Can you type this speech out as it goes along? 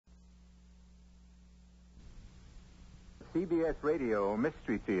CBS Radio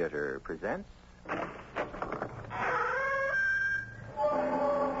Mystery Theater presents...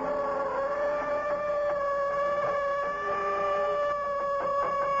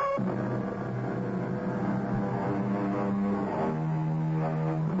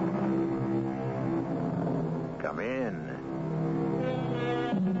 Come in.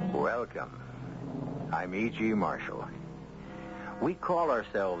 Welcome. I'm E.G. Marshall. We call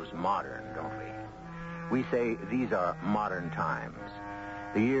ourselves modern, don't we? We say these are modern times.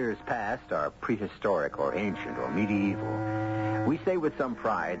 The years past are prehistoric or ancient or medieval. We say with some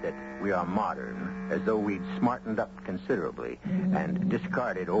pride that we are modern, as though we'd smartened up considerably and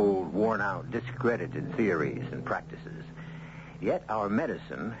discarded old, worn-out, discredited theories and practices. Yet our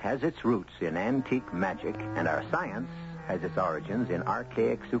medicine has its roots in antique magic, and our science has its origins in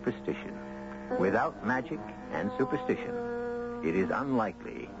archaic superstition. Without magic and superstition, it is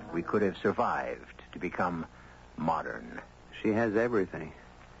unlikely we could have survived to become modern. She has everything.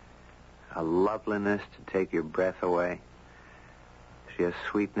 A loveliness to take your breath away. She has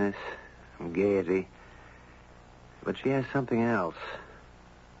sweetness and gaiety. But she has something else.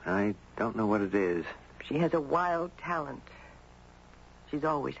 I don't know what it is. She has a wild talent. She's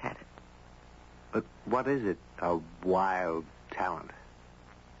always had it. But what is it, a wild talent?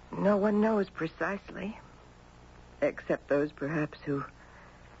 No one knows precisely. Except those, perhaps, who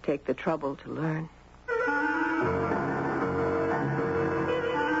take the trouble to learn.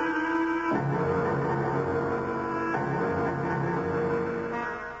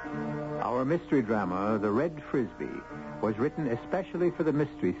 Our mystery drama, The Red Frisbee, was written especially for the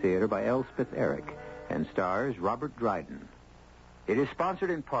Mystery Theater by Elspeth Eric and stars Robert Dryden. It is sponsored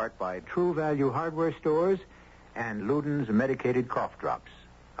in part by True Value Hardware Stores and Luden's Medicated Cough Drops.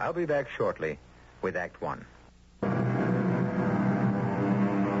 I'll be back shortly with Act One.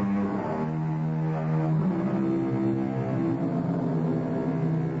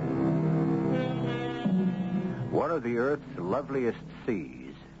 One of the Earth's loveliest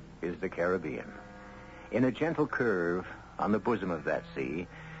seas is the Caribbean. In a gentle curve on the bosom of that sea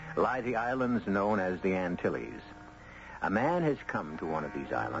lie the islands known as the Antilles. A man has come to one of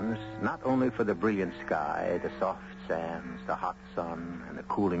these islands not only for the brilliant sky, the soft sands, the hot sun, and the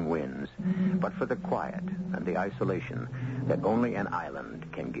cooling winds, but for the quiet and the isolation that only an island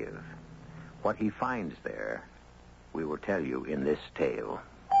can give. What he finds there, we will tell you in this tale.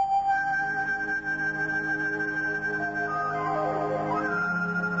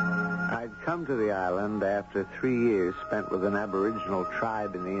 I'd come to the island after 3 years spent with an Aboriginal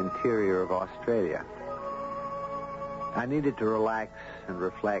tribe in the interior of Australia. I needed to relax and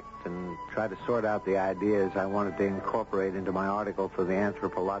reflect and try to sort out the ideas I wanted to incorporate into my article for the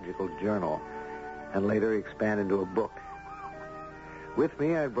Anthropological Journal and later expand into a book. With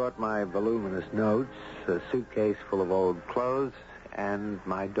me, I brought my voluminous notes, a suitcase full of old clothes, and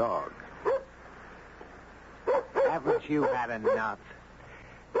my dog. Haven't you had enough?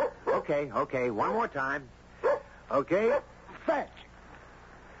 Okay, one more time. Okay, fetch.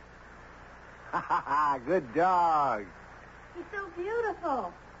 Ha ha ha, good dog. He's so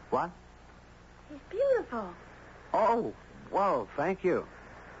beautiful. What? He's beautiful. Oh, whoa, thank you.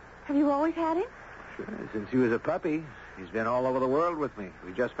 Have you always had him? Sure, since he was a puppy. He's been all over the world with me.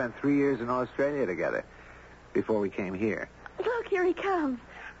 We just spent 3 years in Australia together before we came here. Look, here he comes.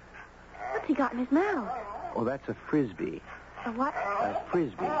 What's he got in his mouth? Oh, that's a Frisbee. A what? A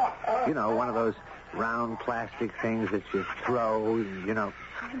Frisbee. You know, one of those round plastic things that you throw, you know.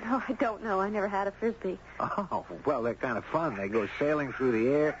 Oh, no, I don't know. I never had a Frisbee. Oh, well, they're kind of fun. They go sailing through the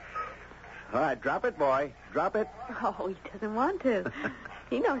air. All right, drop it, boy. Drop it. Oh, he doesn't want to.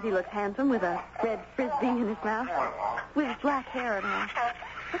 He knows he looks handsome with a red Frisbee in his mouth, with his black hair and all.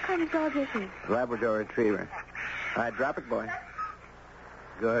 What kind of dog is he? Labrador Retriever. All right, drop it, boy.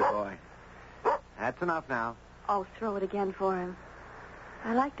 Good boy. That's enough now. Oh, throw it again for him.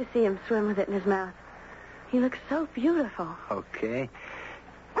 I like to see him swim with it in his mouth. He looks so beautiful. Okay.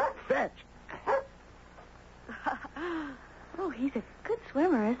 Fetch. Oh, he's a good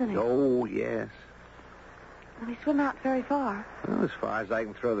swimmer, isn't he? Oh, yes. Will he swim out very far? Well, as far as I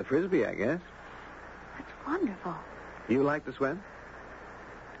can throw the Frisbee, I guess. That's wonderful. You like to swim?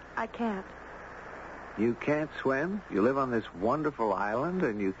 I can't. You can't swim? You live on this wonderful island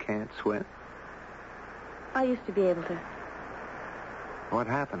and you can't swim? I used to be able to. What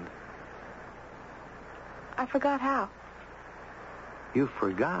happened? I forgot how. You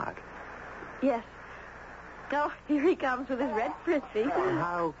forgot? Yes. Oh, here he comes with his red Frisbee.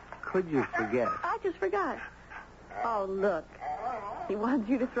 How could you forget? I just forgot. Oh, look. He wants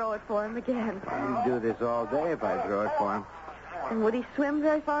you to throw it for him again. He'd do this all day if I throw it for him. And would he swim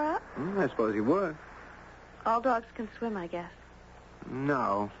very far up? I suppose he would. All dogs can swim, I guess.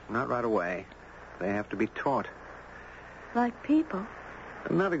 No, not right away. They have to be taught. Like people.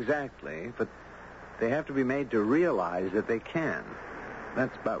 Not exactly, but they have to be made to realize that they can.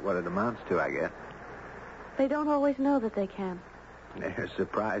 That's about what it amounts to, I guess. They don't always know that they can. They're as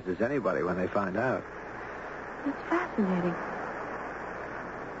surprised as anybody when they find out. It's fascinating.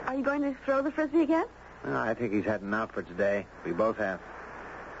 Are you going to throw the Frisbee again? I think he's had enough for today. We both have.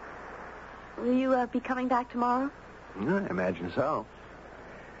 Will you be coming back tomorrow? I imagine so.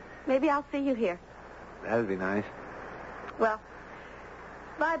 Maybe I'll see you here. That'd be nice. Well,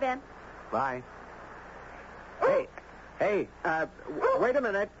 bye, Ben. Bye. Hey, wait a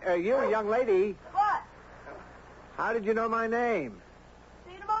minute. You, young lady. What? How did you know my name?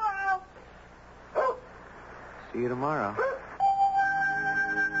 See you tomorrow. See you tomorrow.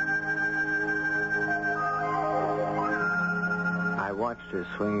 I watched her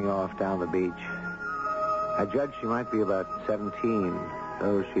swinging off down the beach. I judged she might be about 17,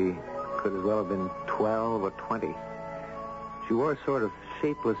 though she could as well have been 12 or 20. She wore a sort of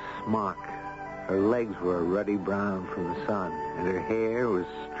shapeless smock. Her legs were ruddy brown from the sun, and her hair was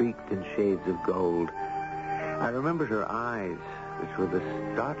streaked in shades of gold. I remembered her eyes, which were the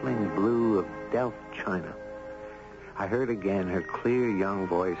startling blue of Delft china. I heard again her clear young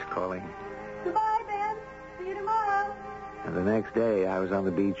voice calling, Goodbye, Ben. See you tomorrow. and the next day I was on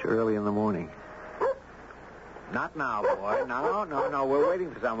the beach early in the morning. Not now, boy. No. We're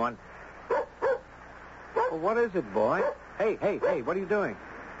waiting for someone. Well, what is it, boy? Hey, what are you doing?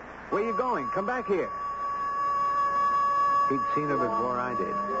 Where are you going? Come back here. He'd seen her before I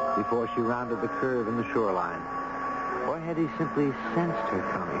did, before she rounded the curve in the shoreline. Or had he simply sensed her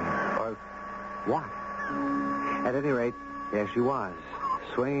coming? Or what? At any rate, there she was,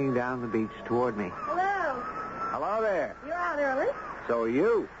 swinging down the beach toward me. Hello. Hello there. You're out early. So are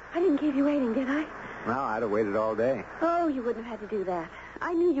you? I didn't keep you waiting, did I? Well, I'd have waited all day. Oh, you wouldn't have had to do that.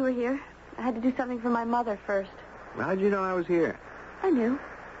 I knew you were here. I had to do something for my mother first. How'd you know I was here? I knew.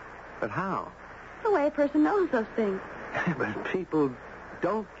 But how? The way a person knows those things. But people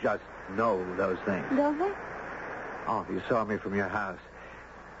don't just know those things. Don't they? Oh, you saw me from your house.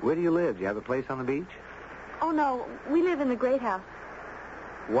 Where do you live? Do you have a place on the beach? Oh, no. We live in the Great House.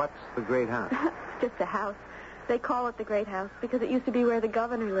 What's the Great House? It's just a house. They call it the Great House because it used to be where the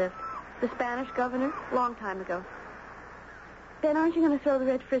governor lived. The Spanish governor, long time ago. Ben, aren't you going to throw the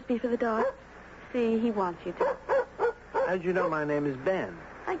red Frisbee for the dog? See, he wants you to. How'd you know my name is Ben?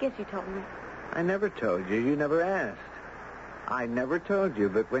 I guess you told me. I never told you. You never asked. I never told you,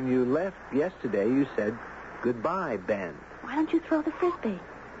 but when you left yesterday, you said, goodbye, Ben. Why don't you throw the Frisbee?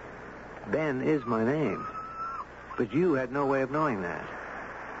 Ben is my name. But you had no way of knowing that.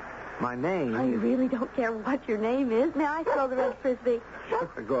 My name I really don't care what your name is. May I throw the red Frisbee? Sure,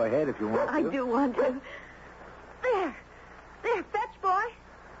 go ahead if you want to. I do want to. There, fetch, boy.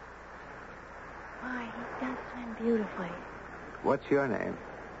 My, he does swim beautifully. What's your name?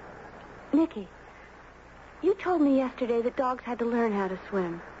 Nicky, you told me yesterday that dogs had to learn how to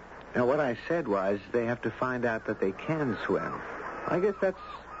swim. Now, what I said was they have to find out that they can swim. I guess that's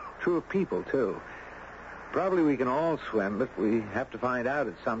true of people, too. Probably we can all swim, but we have to find out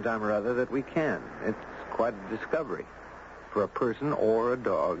at some time or other that we can. It's quite a discovery for a person or a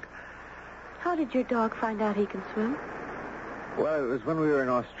dog. How did your dog find out he can swim? Well, it was when we were in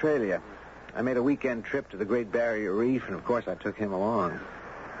Australia. I made a weekend trip to the Great Barrier Reef, and of course I took him along.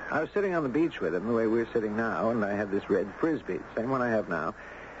 I was sitting on the beach with him the way we're sitting now, and I had this red Frisbee, same one I have now,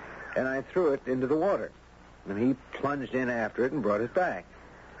 and I threw it into the water. And he plunged in after it and brought it back.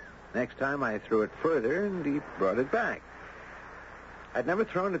 Next time I threw it further, and he brought it back. I'd never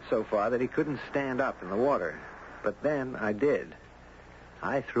thrown it so far that he couldn't stand up in the water. But then I did.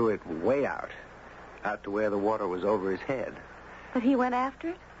 I threw it way out to where the water was over his head. But he went after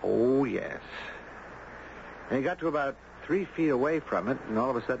it? Oh, yes. And he got to about 3 feet away from it, and all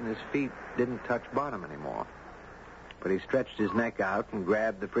of a sudden his feet didn't touch bottom anymore. But he stretched his neck out and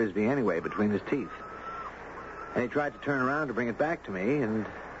grabbed the Frisbee anyway between his teeth. And he tried to turn around to bring it back to me, and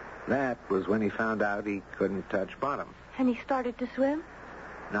that was when he found out he couldn't touch bottom. And he started to swim?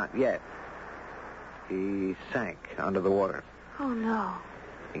 Not yet. He sank under the water. Oh, no.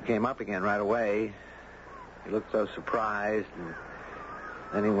 He came up again right away. He looked so surprised, and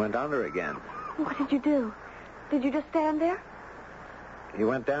then he went under again. What did you do? Did you just stand there? He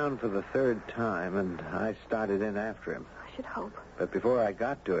went down for the 3rd time, and I started in after him. I should hope. But before I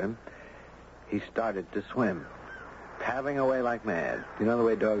got to him, he started to swim, paddling away like mad. You know the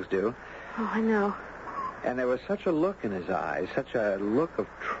way dogs do? Oh, I know. And there was such a look in his eyes, such a look of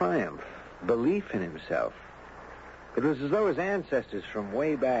triumph, belief in himself. It was as though his ancestors from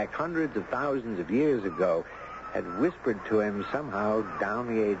way back, hundreds of thousands of years ago, had whispered to him somehow down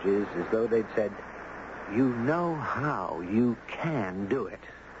the ages as though they'd said, "You know how you can do it."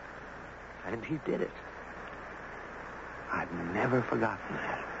 And he did it. I've never forgotten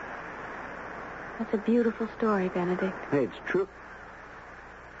that. That's a beautiful story, Benedict. It's true.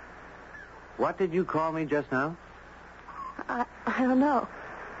 What did you call me just now? I don't know.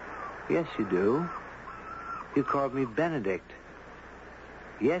 Yes, you do. You called me Benedict.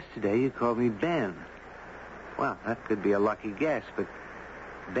 Yesterday, you called me Ben. Well, that could be a lucky guess, but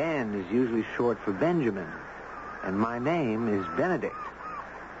Ben is usually short for Benjamin, and my name is Benedict.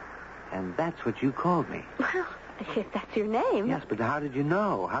 And that's what you called me. Well, if that's your name. Yes, but how did you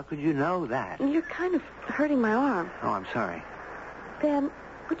know? How could you know that? You're kind of hurting my arm. Oh, I'm sorry. Ben,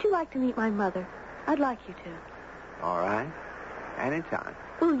 would you like to meet my mother? I'd like you to. All right. Anytime.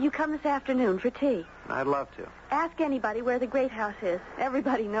 Will you come this afternoon for tea? I'd love to. Ask anybody where the Great House is.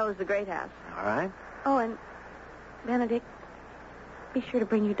 Everybody knows the Great House. All right. Oh, and Benedict, be sure to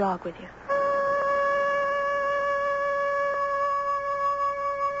bring your dog with you.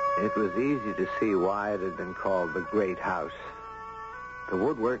 It was easy to see why it had been called the Great House. The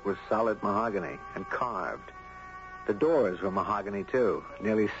woodwork was solid mahogany and carved. The doors were mahogany, too,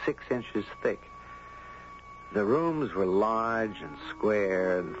 nearly 6 inches thick. The rooms were large and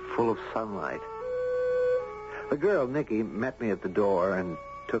square and full of sunlight. The girl, Nikki, met me at the door and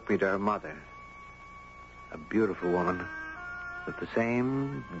took me to her mother. A beautiful woman with the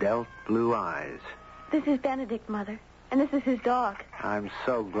same delft blue eyes. This is Benedict, Mother, and this is his dog. I'm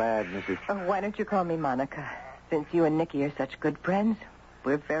so glad, Mrs. Oh, why don't you call me Monica? Since you and Nicky are such good friends,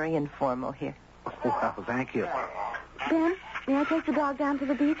 we're very informal here. Well, thank you. Ben, may I take the dog down to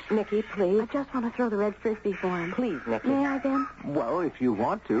the beach? Nicky, please. I just want to throw the red Frisbee for him. Please, Nicky. May I, Ben? Well, if you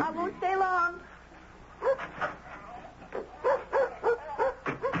want to. I won't stay long.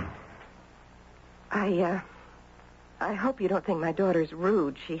 I hope you don't think my daughter's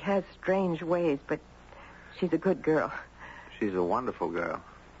rude. She has strange ways, but she's a good girl. She's a wonderful girl.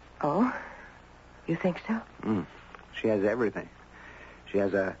 Oh? You think so? She has everything. She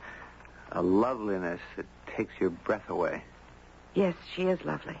has a loveliness that takes your breath away. Yes, she is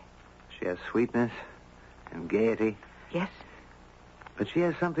lovely. She has sweetness and gaiety. Yes? But she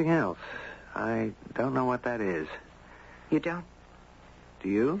has something else. I don't know what that is. You don't? Do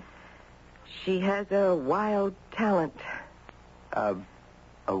you? She has a wild talent. A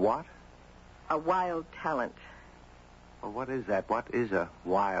what? A wild talent. Well, what is that? What is a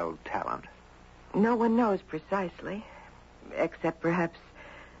wild talent? No one knows precisely, except perhaps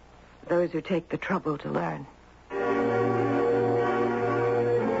those who take the trouble to learn.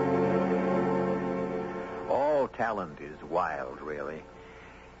 All talent is wild, really.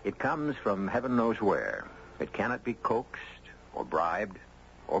 It comes from heaven knows where. It cannot be coaxed or bribed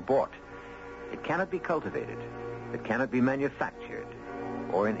or bought. It cannot be cultivated. It cannot be manufactured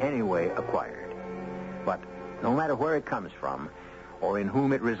or in any way acquired. But no matter where it comes from or in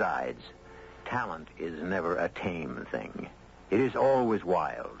whom it resides, talent is never a tame thing. It is always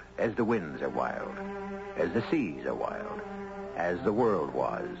wild, as the winds are wild, as the seas are wild, as the world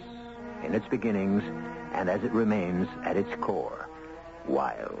was in its beginnings and as it remains at its core,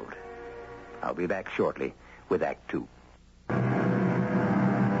 wild. I'll be back shortly with Act 2.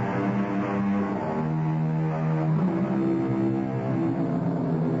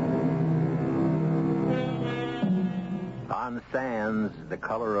 On sands the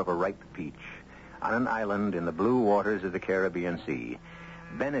color of a ripe peach, on an island in the blue waters of the Caribbean Sea,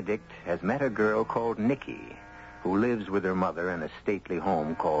 Benedict has met a girl called Nikki, who lives with her mother in a stately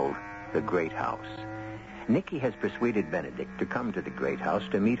home called the Great House. Nikki has persuaded Benedict to come to the Great House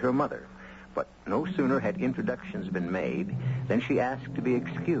to meet her mother, but no sooner had introductions been made than she asked to be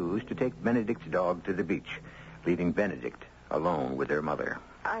excused to take Benedict's dog to the beach, leaving Benedict alone with her mother.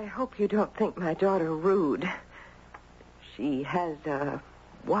 I hope you don't think my daughter rude. She has a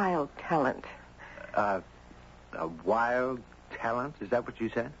wild talent. A wild talent? Is that what you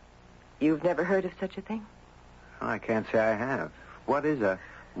said? You've never heard of such a thing? I can't say I have. What is a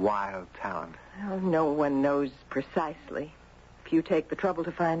wild talent? Well, no one knows precisely. If you take the trouble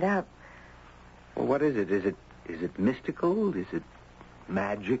to find out. Well, what is it? Is it mystical? Is it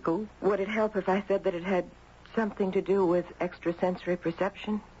magical? Would it help if I said that it had something to do with extrasensory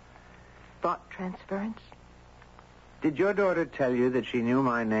perception? Thought transference? Did your daughter tell you that she knew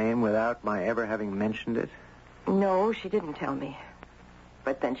my name without my ever having mentioned it? No, she didn't tell me.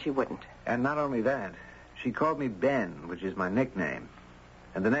 But then she wouldn't. And not only that, she called me Ben, which is my nickname.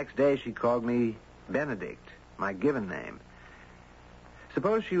 And the next day she called me Benedict, my given name.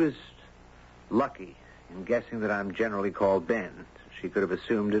 Suppose she was lucky in guessing that I'm generally called Ben. She could have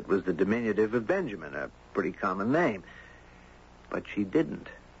assumed it was the diminutive of Benjamin, a pretty common name. But she didn't.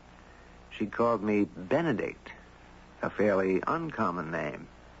 She called me Benedict, a fairly uncommon name.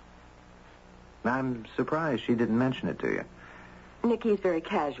 I'm surprised she didn't mention it to you. Nikki's very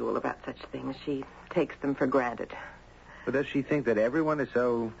casual about such things. She takes them for granted. But does she think that everyone is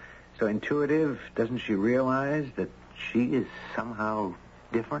so intuitive? Doesn't she realize that she is somehow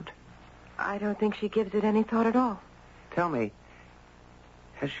different? I don't think she gives it any thought at all. Tell me,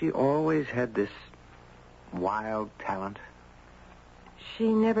 has she always had this wild talent? She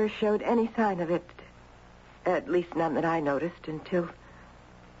never showed any sign of it. At least none that I noticed until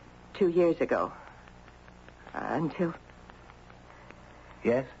 2 years ago.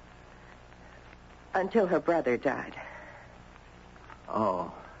 Yes? Until her brother died.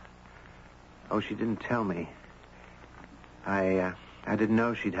 Oh, she didn't tell me. I didn't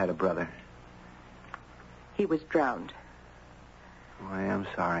know she'd had a brother. He was drowned. Oh, I am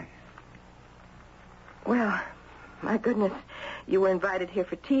sorry. Well, my goodness, you were invited here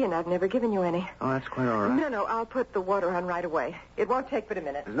for tea, and I've never given you any. Oh, that's quite all right. No, I'll put the water on right away. It won't take but a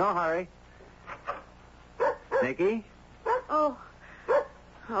minute. There's no hurry. Nikki? Oh,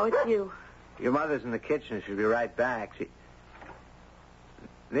 it's you. Your mother's in the kitchen. She'll be right back.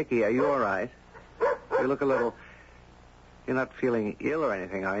 Nikki, are you all right? You look a little... You're not feeling ill or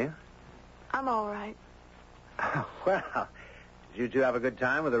anything, are you? I'm all right. Well, did you two have a good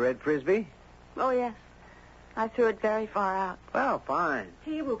time with the red Frisbee? Oh, yes. I threw it very far out. Well, fine.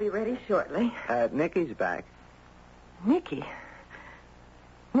 Tea will be ready shortly. Nikki's back. Nikki,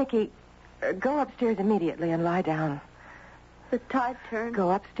 go upstairs immediately and lie down. The tide turned. Go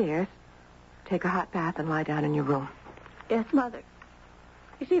upstairs, take a hot bath, and lie down in your room. Yes, Mother.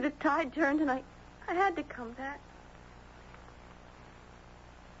 You see, the tide turned, and I had to come back.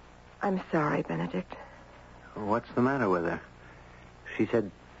 I'm sorry, Benedict. What's the matter with her? She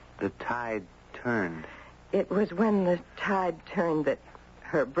said the tide turned. It was when the tide turned that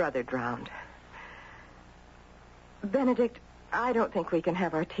her brother drowned. Benedict, I don't think we can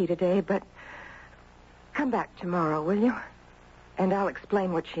have our tea today, but come back tomorrow, will you? And I'll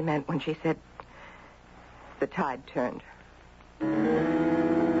explain what she meant when she said the tide turned.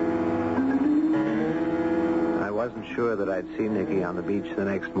 I wasn't sure that I'd see Nikki on the beach the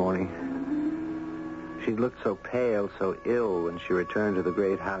next morning. She'd looked so pale, so ill when she returned to the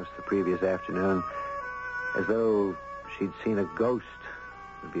great house the previous afternoon, as though she'd seen a ghost,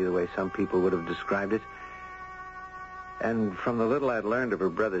 would be the way some people would have described it. And from the little I'd learned of her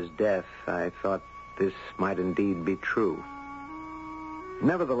brother's death, I thought this might indeed be true.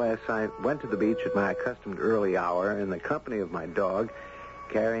 Nevertheless, I went to the beach at my accustomed early hour in the company of my dog,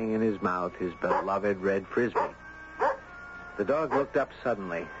 carrying in his mouth his beloved red Frisbee. The dog looked up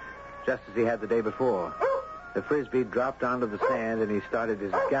suddenly, just as he had the day before. The Frisbee dropped onto the sand, and he started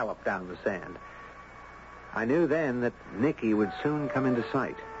his gallop down the sand. I knew then that Nikki would soon come into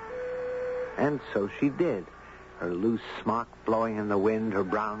sight. And so she did, her loose smock blowing in the wind, her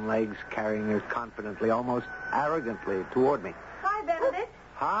brown legs carrying her confidently, almost arrogantly toward me. Hi, Benedict.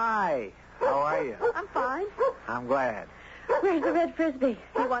 Hi. How are you? I'm fine. I'm glad. Where's the red Frisbee?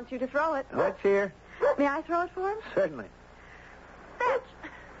 He wants you to throw it. Let's hear. May I throw it for him? Certainly.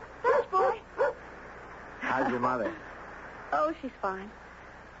 Fetch, boy. How's your mother? Oh, she's fine.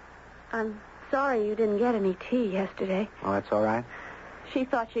 I'm sorry you didn't get any tea yesterday. Oh, that's all right. She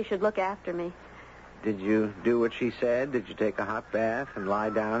thought she should look after me. Did you do what she said? Did you take a hot bath and lie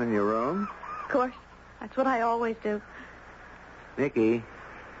down in your room? Of course. That's what I always do. Nikki,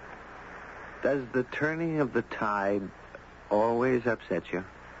 does the turning of the tide always upset you?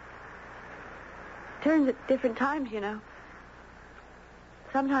 Turns at different times, you know.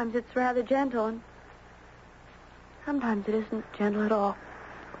 Sometimes it's rather gentle, and sometimes it isn't gentle at all.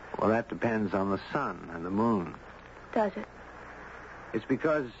 Well, that depends on the sun and the moon. Does it? It's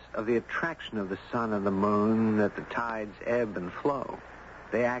because of the attraction of the sun and the moon that the tides ebb and flow.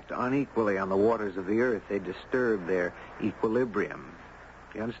 They act unequally on the waters of the earth. They disturb their equilibrium.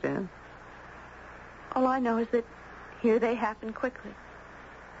 Do you understand? All I know is that here they happen quickly.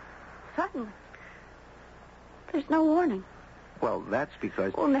 Suddenly. There's no warning. Well, that's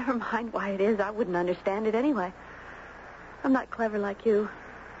because... Well, never mind why it is. I wouldn't understand it anyway. I'm not clever like you.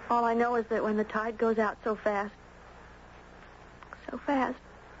 All I know is that when the tide goes out so fast,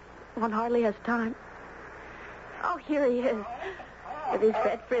 one hardly has time. Oh, here he is, with his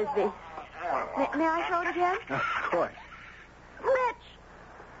red Frisbee. May I throw it again? Of course. Rich!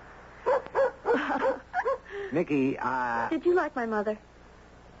 Nikki, Did you like my mother?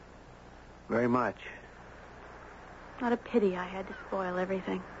 Very much. What a pity I had to spoil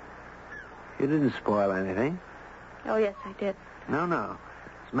everything. You didn't spoil anything. Oh, yes, I did. No.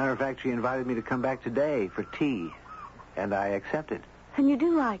 As a matter of fact, she invited me to come back today for tea, and I accepted. And you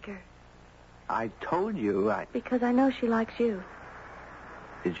do like her. I told you Because I know she likes you.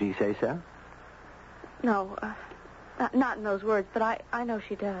 Did she say so? No, not in those words, but I know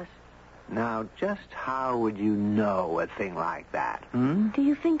she does. Now, just how would you know a thing like that, Do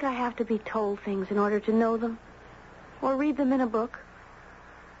you think I have to be told things in order to know them? Or read them in a book?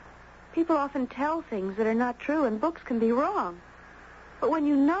 People often tell things that are not true, and books can be wrong. But when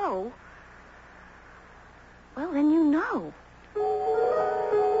you know, well, then you know.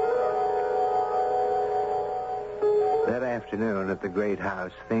 That afternoon at the great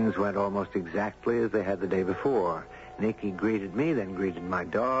house, things went almost exactly as they had the day before. Nicky greeted me, then greeted my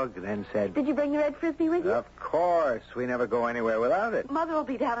dog, then said... Did you bring the red Frisbee with you? Of course. We never go anywhere without it. Mother will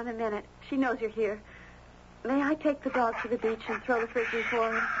be down in a minute. She knows you're here. May I take the dog to the beach and throw the Frisbee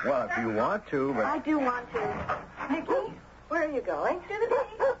for him? Well, if you want to, but... I do want to. Nicky, where are you going? To the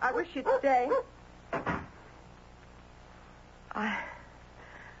beach. I wish you'd stay. I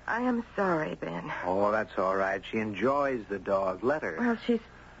am sorry, Ben. Oh, that's all right. She enjoys the dog. Let her. Well, she's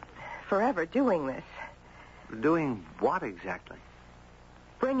forever doing this. Doing what exactly?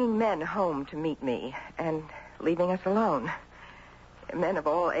 Bringing men home to meet me and leaving us alone. Men of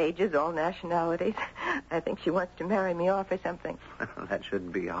all ages, all nationalities. I think she wants to marry me off or something. That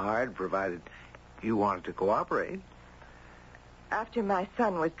shouldn't be hard, provided you wanted to cooperate. After my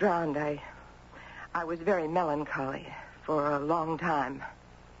son was drowned, I was very melancholy for a long time.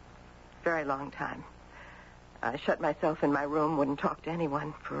 Very long time. I shut myself in my room, wouldn't talk to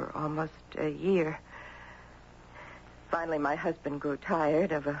anyone for almost a year. Finally, my husband grew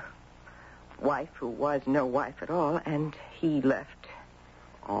tired of a wife who was no wife at all, and he left.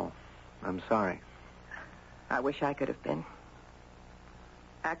 Oh, I'm sorry. I wish I could have been.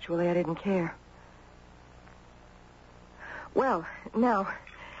 Actually, I didn't care. Well, now,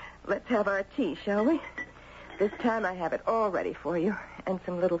 let's have our tea, shall we? This time I have it all ready for you, and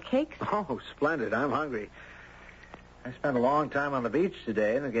some little cakes. Oh, splendid. I'm hungry. I spent a long time on the beach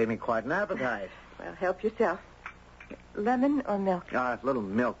today, and it gave me quite an appetite. Well, help yourself. Lemon or milk? A little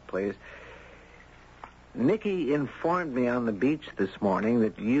milk, please. Nicky informed me on the beach this morning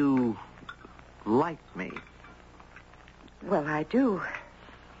that you liked me. Well, I do.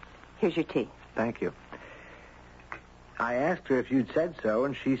 Here's your tea. Thank you. I asked her if you'd said so,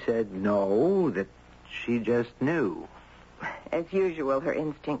 and she said no, that she just knew. As usual, her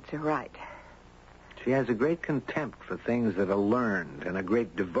instincts are right. She has a great contempt for things that are learned and a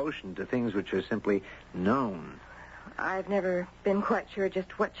great devotion to things which are simply known. I've never been quite sure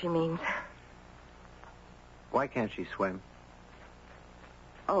just what she means. Why can't she swim?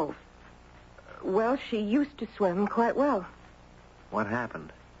 Oh, well, she used to swim quite well. What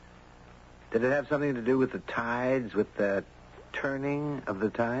happened? Did it have something to do with the tides, with the turning of the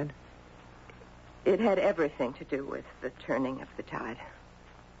tide? It had everything to do with the turning of the tide.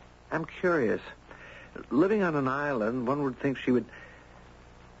 I'm curious. Living on an island, one would think she would...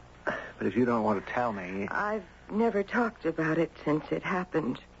 But if you don't want to tell me... I've never talked about it since it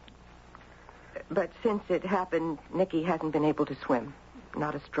happened. But since it happened, Nicky hasn't been able to swim.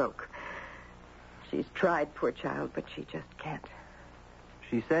 Not a stroke. She's tried, poor child, but she just can't.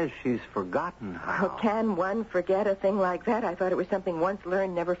 She says she's forgotten how. How can one forget a thing like that? I thought it was something once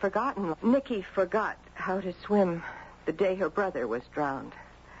learned, never forgotten. Nicky forgot how to swim the day her brother was drowned.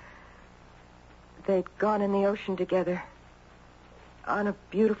 They'd gone in the ocean together on a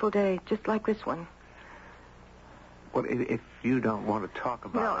beautiful day, just like this one. Well, if you don't want to talk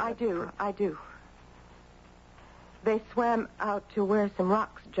about it... No, I do. They swam out to where some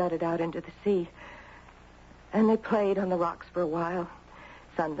rocks jutted out into the sea. And they played on the rocks for a while,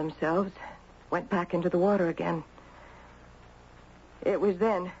 sunned themselves, went back into the water again. It was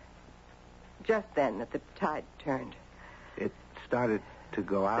then, just then, that the tide turned. It started to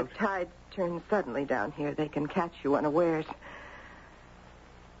go out? The tides turn suddenly down here. They can catch you unawares.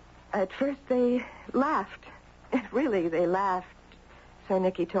 At first, they laughed. Really, they laughed, so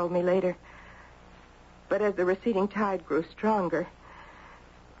Nicky told me later. But as the receding tide grew stronger,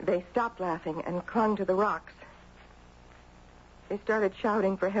 they stopped laughing and clung to the rocks. They started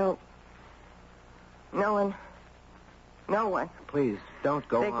shouting for help. No one. Please, don't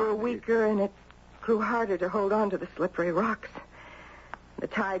go on. They grew weaker, and it grew harder to hold on to the slippery rocks. The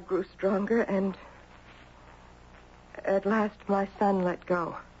tide grew stronger, and at last my son let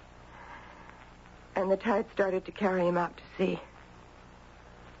go. And the tide started to carry him out to sea.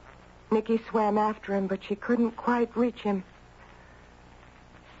 Nicky swam after him, but she couldn't quite reach him.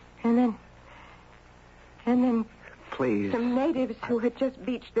 And then... please. Some natives who had just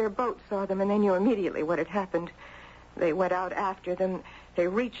beached their boat saw them, and they knew immediately what had happened. They went out after them. They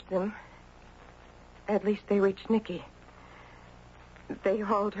reached them. At least they reached Nikki. They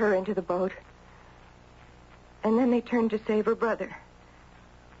hauled her into the boat. And then they turned to save her brother.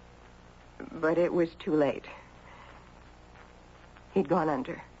 But it was too late. He'd gone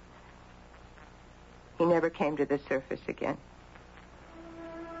under. He never came to the surface again.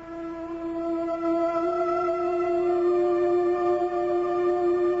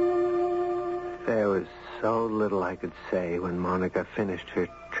 There was so little I could say when Monica finished her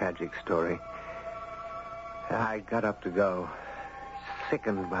tragic story. I got up to go,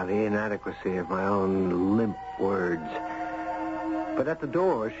 sickened by the inadequacy of my own limp words. But at the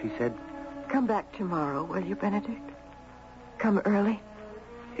door, she said, Come back tomorrow, will you, Benedict? Come early.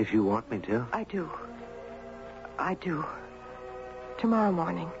 If you want me to. I do. I do. Tomorrow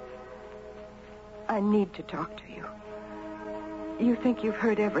morning. I need to talk to you. You think you've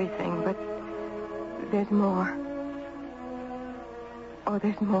heard everything, but there's more. Oh,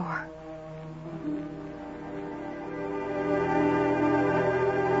 there's more.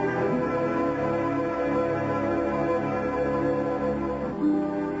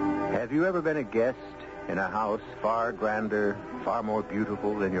 Have you ever been a guest in a house far grander, far more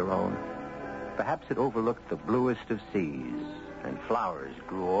beautiful than your own? Perhaps it overlooked the bluest of seas, and flowers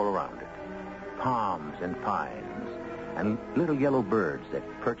grew all around it. Palms and pines, and little yellow birds that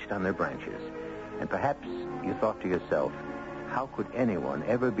perched on their branches. And perhaps you thought to yourself, how could anyone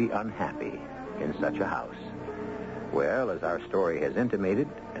ever be unhappy in such a house? Well, as our story has intimated,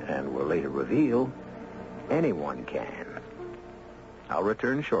 and will later reveal, anyone can. I'll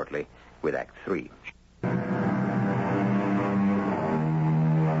return shortly with Act 3.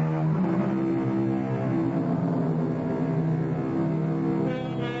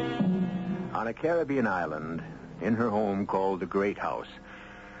 On a Caribbean island, in her home called the Great House,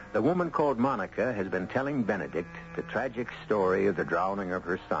 the woman called Monica has been telling Benedict the tragic story of the drowning of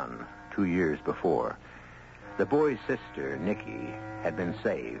her son 2 years before. The boy's sister, Nikki, had been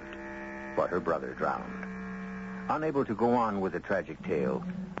saved, but her brother drowned. Unable to go on with the tragic tale,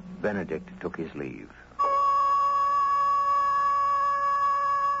 Benedict took his leave.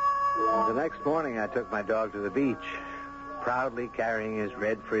 The next morning, I took my dog to the beach, proudly carrying his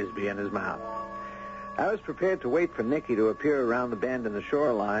red Frisbee in his mouth. I was prepared to wait for Nikki to appear around the bend in the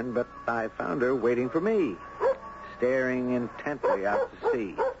shoreline, but I found her waiting for me, staring intently out to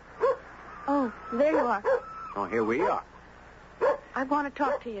sea. Oh, there you are. Oh, here we are. I want to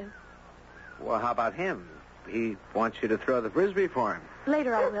talk to you. Well, how about him? He wants you to throw the Frisbee for him.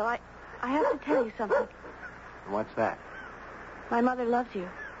 Later I will. I have to tell you something. What's that? My mother loves you.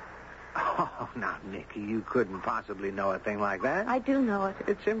 Oh, now, Nikki, you couldn't possibly know a thing like that. I do know it.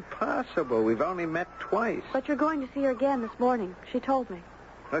 It's impossible. We've only met twice. But you're going to see her again this morning. She told me.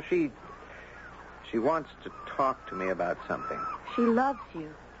 Well, she wants to talk to me about something. She loves you.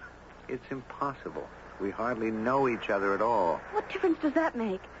 It's impossible. We hardly know each other at all. What difference does that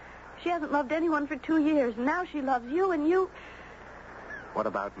make? She hasn't loved anyone for 2 years, and now she loves you, and you... What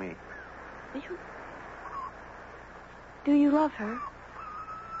about me? Do you love her?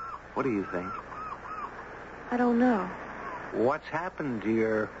 What do you think? I don't know. What's happened to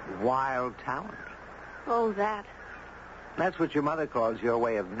your wild talent? Oh, that. That's what your mother calls your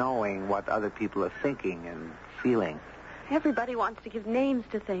way of knowing what other people are thinking and feeling. Everybody wants to give names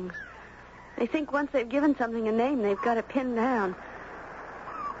to things. They think once they've given something a name, they've got it pinned down.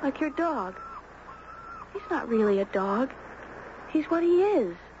 Like your dog. He's not really a dog. He's what he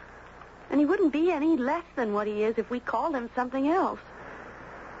is. And he wouldn't be any less than what he is if we called him something else.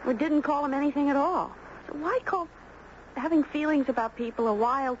 Or didn't call him anything at all. So why call having feelings about people a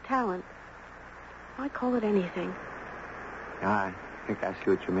wild talent? Why call it anything? I think I see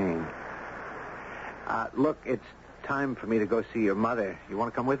what you mean. Look, it's time for me to go see your mother. You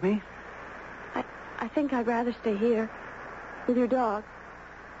want to come with me? I think I'd rather stay here with your dog.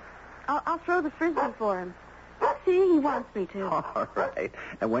 I'll throw the Frisbee for him. See, he wants me to. All right.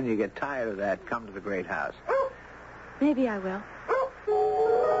 And when you get tired of that, come to the Great House. Maybe I will.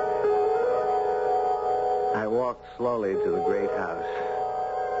 I walked slowly to the Great House,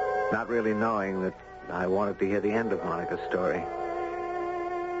 not really knowing that I wanted to hear the end of Monica's story.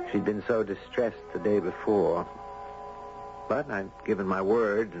 She'd been so distressed the day before. But I'd given my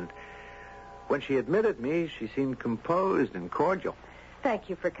word, and when she admitted me, she seemed composed and cordial. Thank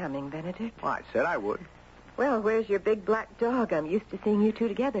you for coming, Benedict. Well, I said I would. Well, where's your big black dog? I'm used to seeing you two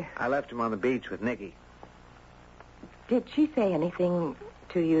together. I left him on the beach with Nikki. Did she say anything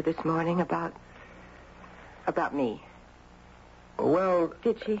to you this morning about me? Well,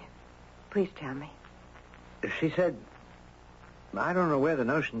 Did she? Please tell me. she said I don't know where the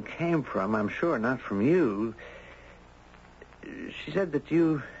notion came from. I'm sure not from you. She said that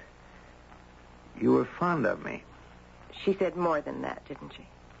you were fond of me. She said more than that, didn't she?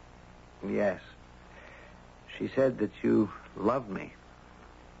 Yes. She said that you loved me.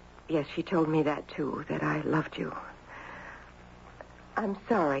 Yes, she told me that, too, that I loved you. I'm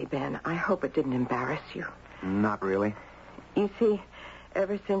sorry, Ben. I hope it didn't embarrass you. Not really. You see,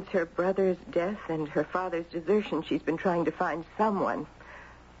 ever since her brother's death and her father's desertion, she's been trying to find someone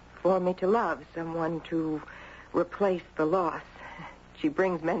for me to love, someone to replace the loss. She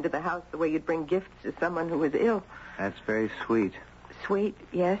brings men to the house the way you'd bring gifts to someone who is ill. That's very sweet. Sweet,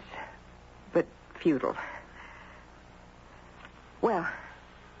 yes, but futile. Well,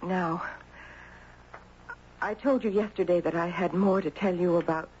 now, I told you yesterday that I had more to tell you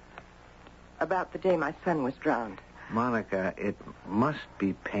about the day my son was drowned. Monica, it must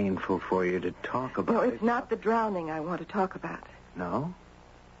be painful for you to talk about No, it. it's not the drowning I want to talk about. No?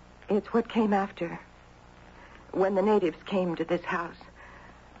 It's what came after. When the natives came to this house.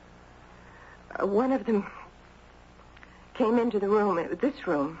 One of them came into the room, this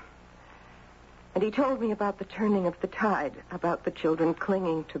room, and he told me about the turning of the tide, about the children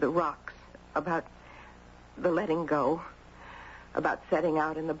clinging to the rocks, about the letting go, about setting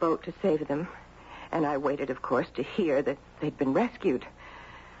out in the boat to save them. And I waited, of course, to hear that they'd been rescued.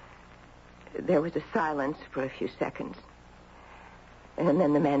 There was a silence for a few seconds. And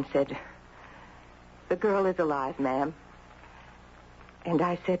then the man said, "The girl is alive, ma'am." And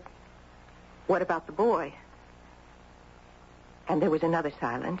I said, "What about the boy?" And there was another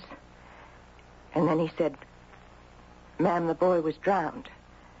silence. And then he said, "Ma'am, the boy was drowned."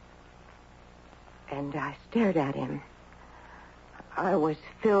 And I stared at him. I was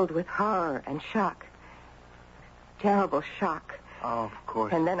filled with horror and shock. Terrible shock. Oh, of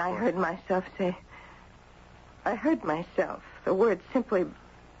course. And then I heard myself say, the words simply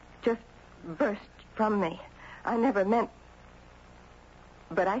just burst from me. I never meant,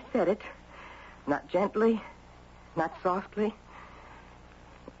 but I said it, not gently, not softly.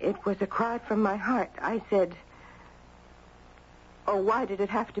 It was a cry from my heart. I said, "Oh, why did it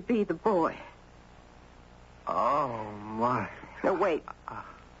have to be the boy?" Oh, my. No, wait.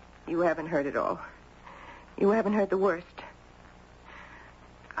 You haven't heard it all. You haven't heard the worst.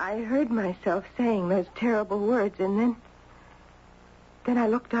 I heard myself saying those terrible words, and then I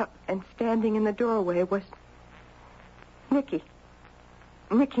looked up, and standing in the doorway was Nicky.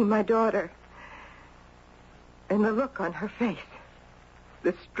 Nicky, my daughter. And the look on her face.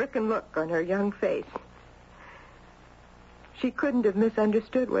 The stricken look on her young face. She couldn't have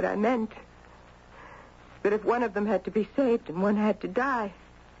misunderstood what I meant. That if one of them had to be saved and one had to die,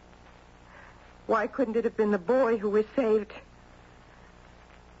 why couldn't it have been the boy who was saved?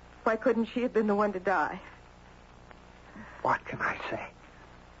 Why couldn't she have been the one to die? What can I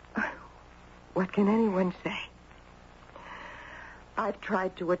say? What can anyone say? I've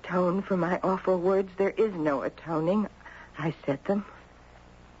tried to atone for my awful words. There is no atoning. I said them.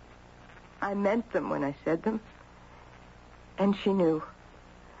 I meant them when I said them. And she knew.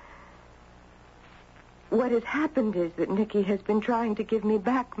 What has happened is that Nicky has been trying to give me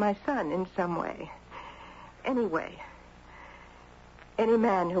back my son in some way. Anyway, any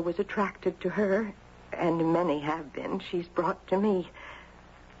man who was attracted to her, and many have been, she's brought to me.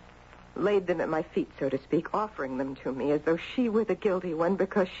 Laid them at my feet, so to speak, offering them to me as though she were the guilty one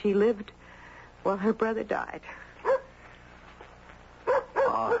because she lived while her brother died.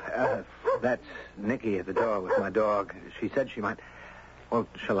 That's Nicky at the door with my dog. She said she might... Well,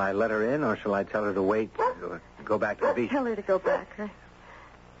 shall I let her in, or shall I tell her to wait or go back to the beach? Tell her to go back.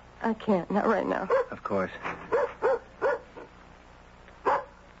 I can't, not right now. Of course.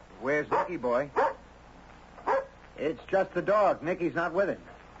 Where's Nicky, boy? It's just the dog. Nicky's not with him.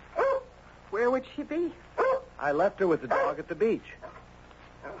 Where would she be? I left her with the dog at the beach.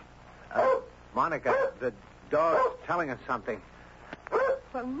 Monica, the dog's telling us something.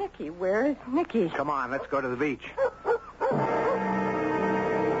 Well, Nicky, where is Nicky? Come on, let's go to the beach.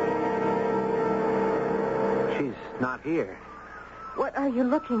 She's not here. What are you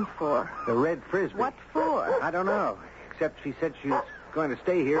looking for? The red Frisbee. What for? I don't know, except she said she was going to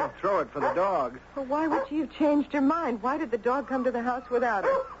stay here and throw it for the dog. Well, why would she have changed her mind? Why did the dog come to the house without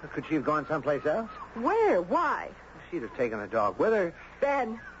her? Could she have gone someplace else? Where? Why? She'd have taken the dog with her.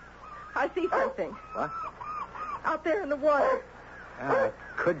 Ben, I see something. What? Out there in the water. It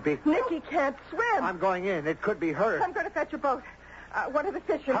could be. Nicky can't swim. I'm going in. It could be her. I'm going to fetch a boat. One of the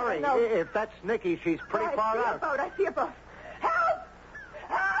fishermen. Hurry. No. If that's Nicky, she's pretty far out. I see a boat. Help!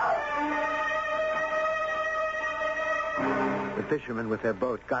 Help! The fishermen with their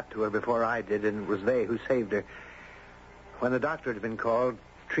boat got to her before I did, and it was they who saved her. When the doctor had been called,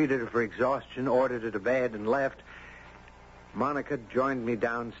 treated her for exhaustion, ordered her to bed, and left, Monica joined me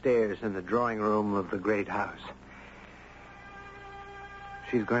downstairs in the drawing room of the great house.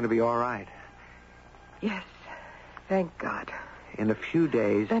 She's going to be all right. Yes, thank God. In a few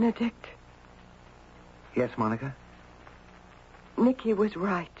days... Benedict, Yes, Monica? Nicky was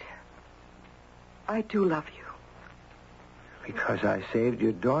right. I do love you. Because I saved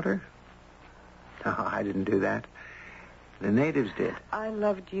your daughter? No, I didn't do that. The natives did. I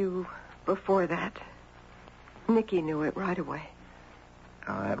loved you before that. Nicky knew it right away.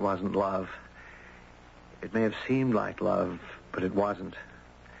 Oh, that wasn't love. It may have seemed like love, but it wasn't.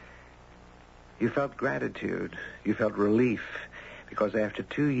 You felt gratitude. You felt relief. Because after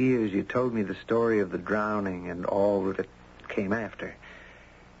 2 years, you told me the story of the drowning and all that it came after.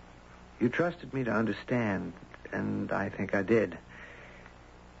 You trusted me to understand, and I think I did.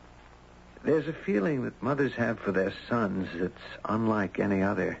 There's a feeling that mothers have for their sons that's unlike any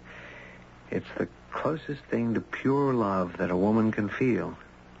other. It's the closest thing to pure love that a woman can feel.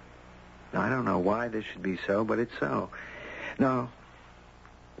 Now, I don't know why this should be so, but it's so. No,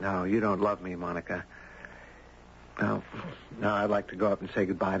 you don't love me, Monica. No, I'd like to go up and say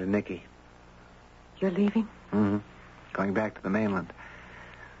goodbye to Nicky. You're leaving? Mm-hmm. Going back to the mainland.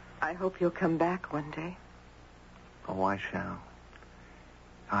 I hope you'll come back one day. Oh, I shall.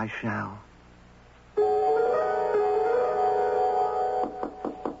 I shall.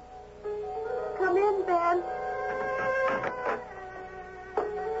 Come in, Ben.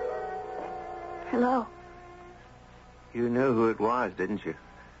 Hello. You knew who it was, didn't you?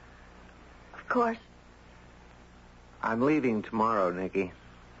 Of course. I'm leaving tomorrow, Nicky.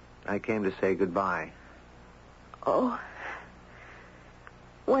 I came to say goodbye. Oh.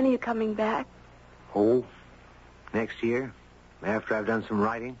 When are you coming back? Oh, next year, after I've done some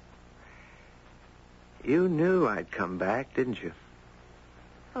writing. You knew I'd come back, didn't you?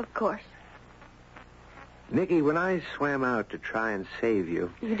 Of course. Nicky, when I swam out to try and save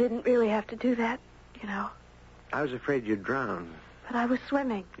you... You didn't really have to do that, you know. I was afraid you'd drown. But I was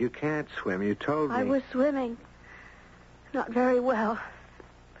swimming. You can't swim. You told me. I was swimming. Not very well.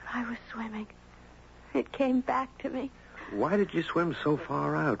 But I was swimming. It came back to me. Why did you swim so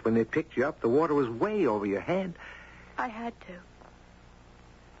far out? When they picked you up, the water was way over your head. I had to.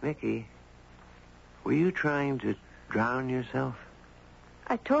 Nicky, were you trying to drown yourself?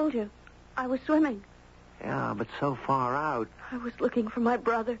 I told you. I was swimming. Yeah, but so far out. I was looking for my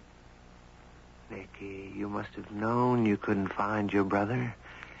brother. Nicky, you must have known you couldn't find your brother.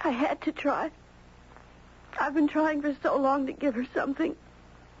 I had to try. I've been trying for so long to give her something.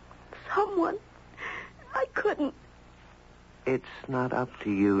 Someone. I couldn't. It's not up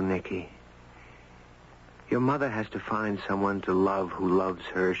to you, Nicky. Your mother has to find someone to love who loves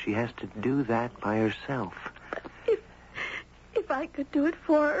her. She has to do that by herself. If I could do it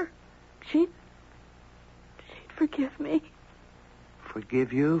for her, she'd forgive me.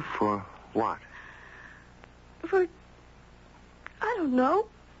 Forgive you for what? For... I don't know.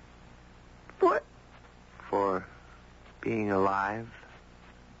 For being alive?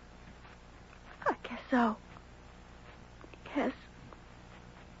 I guess so. Yes.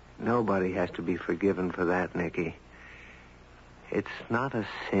 Nobody has to be forgiven for that, Nicky. It's not a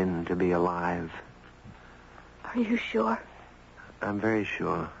sin to be alive. Are you sure? I'm very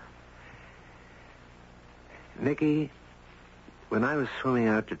sure. Nicky, when I was swimming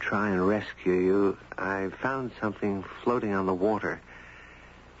out to try and rescue you, I found something floating on the water.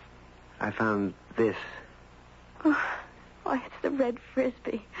 I found this. Oh, why, it's the red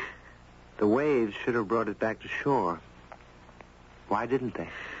Frisbee. The waves should have brought it back to shore. Why didn't they?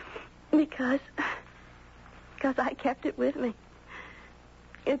 Because I kept it with me.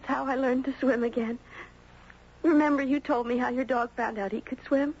 It's how I learned to swim again. Remember you told me how your dog found out he could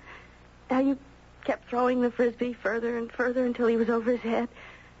swim? How you kept throwing the Frisbee further and further until he was over his head?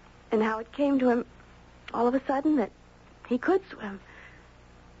 And how it came to him all of a sudden that he could swim.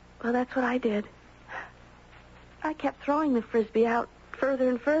 Well, that's what I did. I kept throwing the Frisbee out further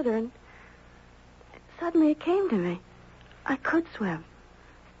and further, and suddenly it came to me. I could swim.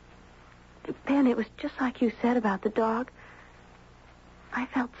 Ben, it was just like you said about the dog. I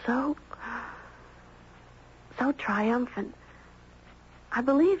felt so triumphant. I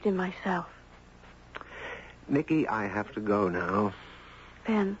believed in myself. Nicky, I have to go now.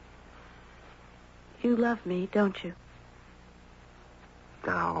 Ben, you love me, don't you?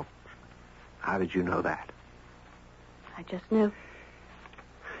 Now, how did you know that? I just knew.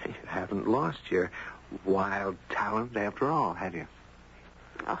 You haven't lost your wild talent after all, have you?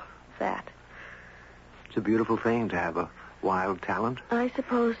 Oh, that. It's a beautiful thing to have a wild talent. I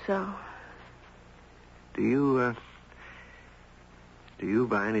suppose so. Do Do you,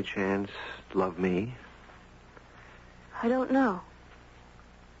 by any chance, love me? I don't know.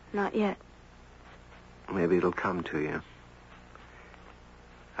 Not yet. Maybe it'll come to you.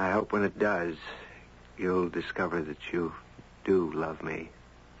 I hope when it does, you'll discover that you do love me.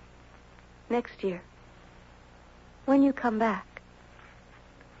 Next year. When you come back.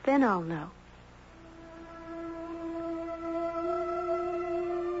 Then I'll know.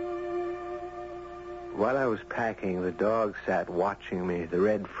 While I was packing, the dog sat watching me, the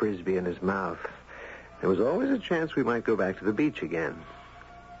red Frisbee in his mouth. There was always a chance we might go back to the beach again.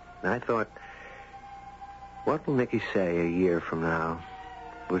 And I thought, what will Nicky say a year from now?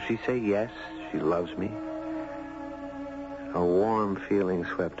 Will she say yes, she loves me? A warm feeling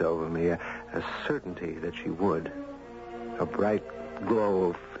swept over me, a certainty that she would. A bright glow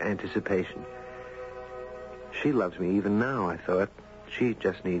of anticipation. She loves me even now, I thought. She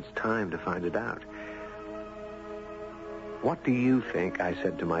just needs time to find it out. What do you think? I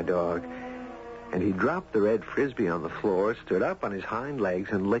said to my dog. And he dropped the red Frisbee on the floor, stood up on his hind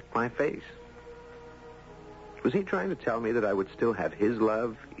legs, and licked my face. Was he trying to tell me that I would still have his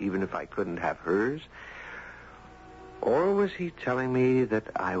love, even if I couldn't have hers? Or was he telling me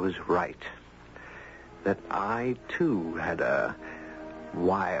that I was right? That I, too, had a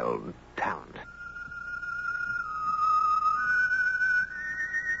wild talent?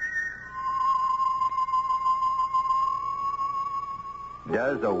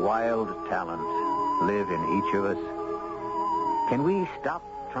 Does a wild talent live in each of us? Can we stop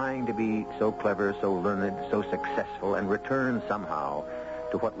trying to be so clever, so learned, so successful, and return somehow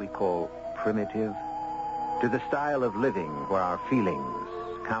to what we call primitive? To the style of living where our feelings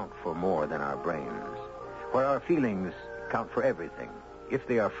count for more than our brains, where our feelings count for everything, if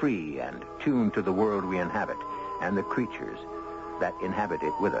they are free and tuned to the world we inhabit and the creatures that inhabit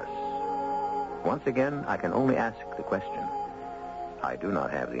it with us. Once again, I can only ask the question. I do not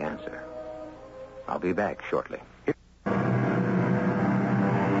have the answer. I'll be back shortly.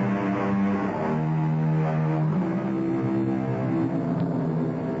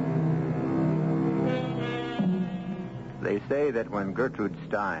 They say that when Gertrude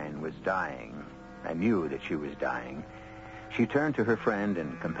Stein was dying, and knew that she was dying, she turned to her friend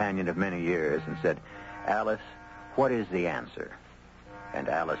and companion of many years and said, "Alice, what is the answer?" And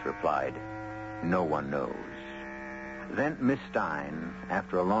Alice replied, "No one knows." Then Miss Stein,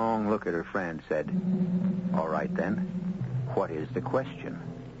 after a long look at her friend, said, "All right, then, what is the question?"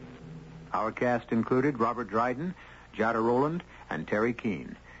 Our cast included Robert Dryden, Jada Rowland, and Terry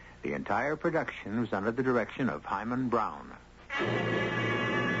Keane. The entire production was under the direction of Hyman Brown.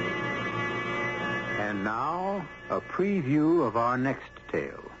 And now, a preview of our next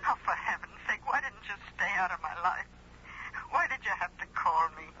tale. Oh, for heaven's sake, why didn't you stay out of my life? Why did you have to call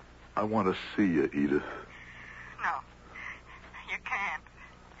me? I want to see you, Edith. No, you can't.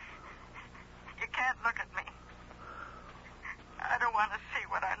 You can't look at me. I don't want to see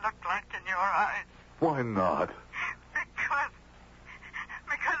what I look like in your eyes. Why not?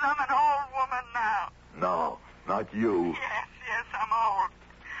 Because I'm an old woman now. No, not you. Yes, I'm old.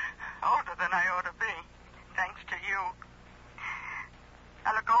 Older than I ought to be, thanks to you.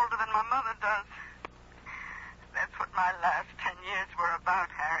 I look older than my mother does. That's what my last 10 years were about,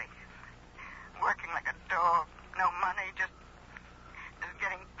 Harry. Working like a dog. No money, just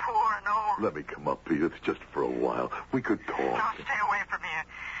getting poor and old. Let me come up, Edith, just for a while. We could talk. No, stay away from here.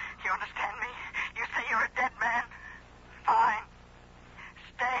 You understand me? You say you're a dead man? Fine.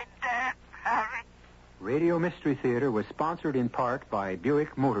 Stay dead, Harry. Radio Mystery Theater was sponsored in part by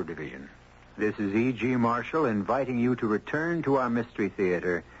Buick Motor Division. This is E.G. Marshall inviting you to return to our Mystery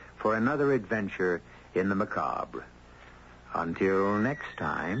Theater for another adventure in the macabre. Until next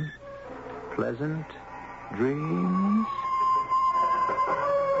time, pleasant dreams.